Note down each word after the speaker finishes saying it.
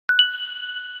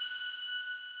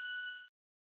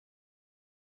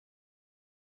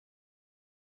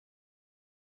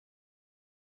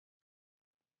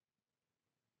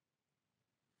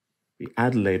The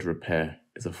Adelaide repair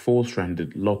is a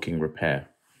 4-stranded locking repair.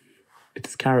 It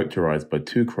is characterized by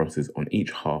 2 crosses on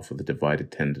each half of the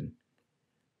divided tendon.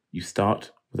 You start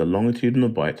with a longitudinal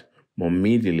bite more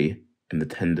medially in the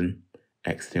tendon,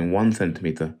 exiting 1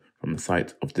 cm from the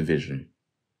site of division.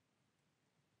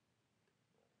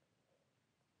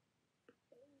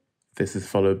 This is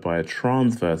followed by a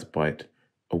transverse bite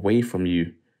away from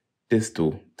you,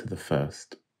 distal to the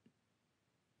first.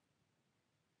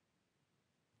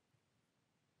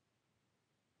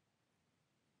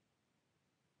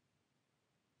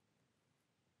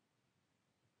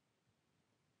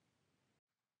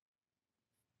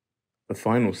 The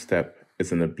final step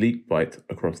is an oblique bite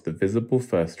across the visible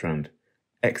first strand,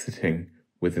 exiting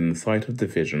within the site of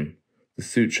division, the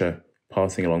suture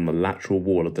passing along the lateral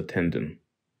wall of the tendon.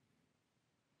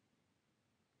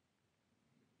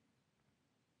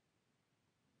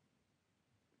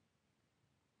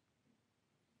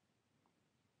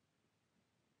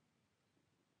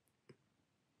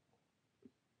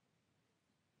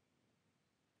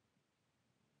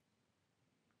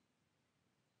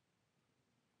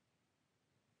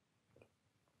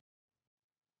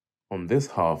 On this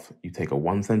half, you take a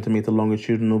 1 cm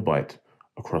longitudinal bite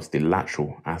across the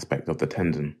lateral aspect of the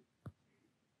tendon.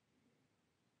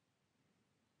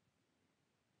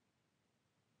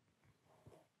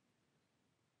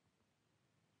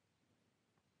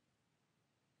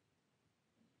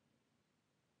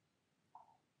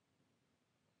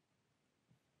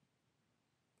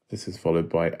 This is followed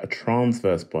by a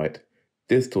transverse bite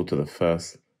distal to the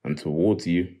first and towards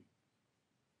you.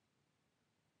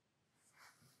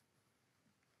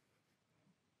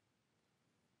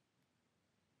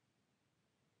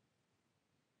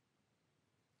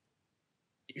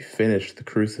 You finish the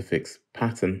crucifix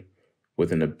pattern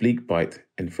with an oblique bite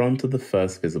in front of the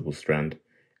first visible strand,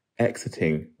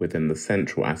 exiting within the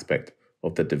central aspect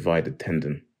of the divided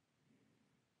tendon.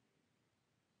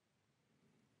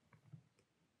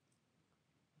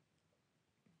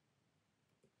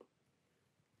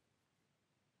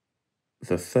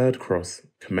 The third cross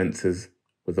commences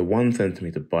with a 1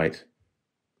 cm bite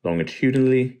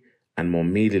longitudinally and more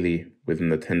medially within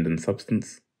the tendon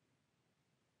substance.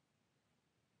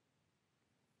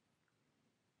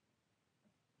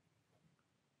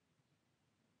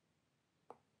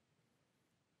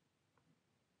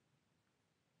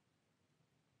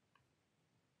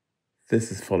 This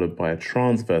is followed by a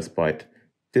transverse bite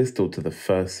distal to the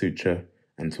first suture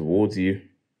and towards you.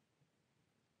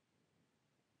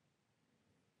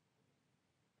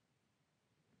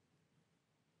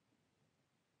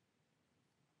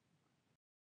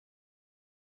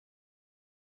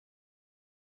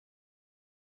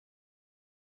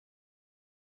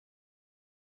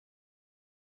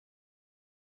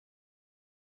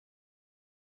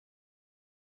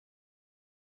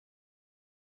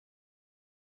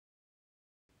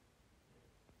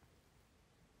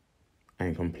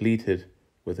 And completed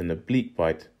with an oblique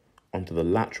bite onto the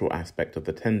lateral aspect of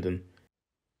the tendon,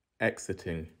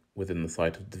 exiting within the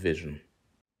site of division.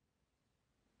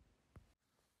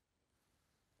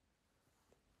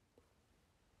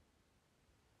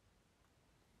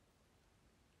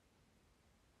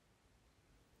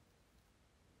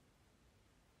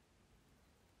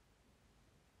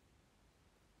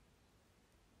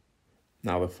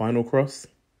 Now the final cross,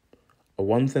 a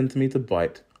 1 cm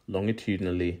bite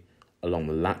longitudinally along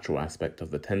the lateral aspect of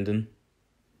the tendon.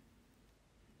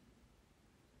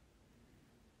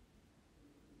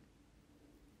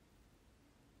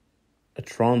 A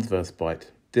transverse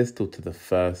bite distal to the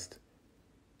first,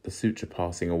 the suture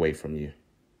passing away from you.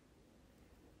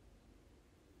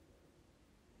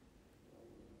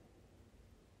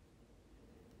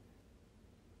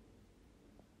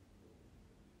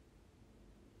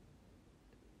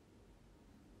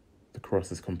 The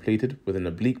cross is completed with an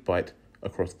oblique bite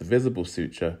across the visible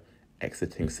suture,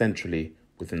 exiting centrally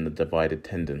within the divided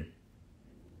tendon.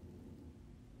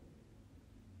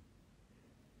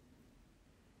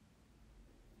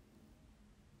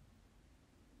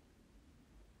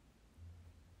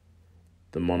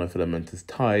 The monofilament is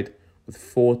tied with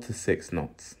 4 to 6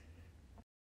 knots.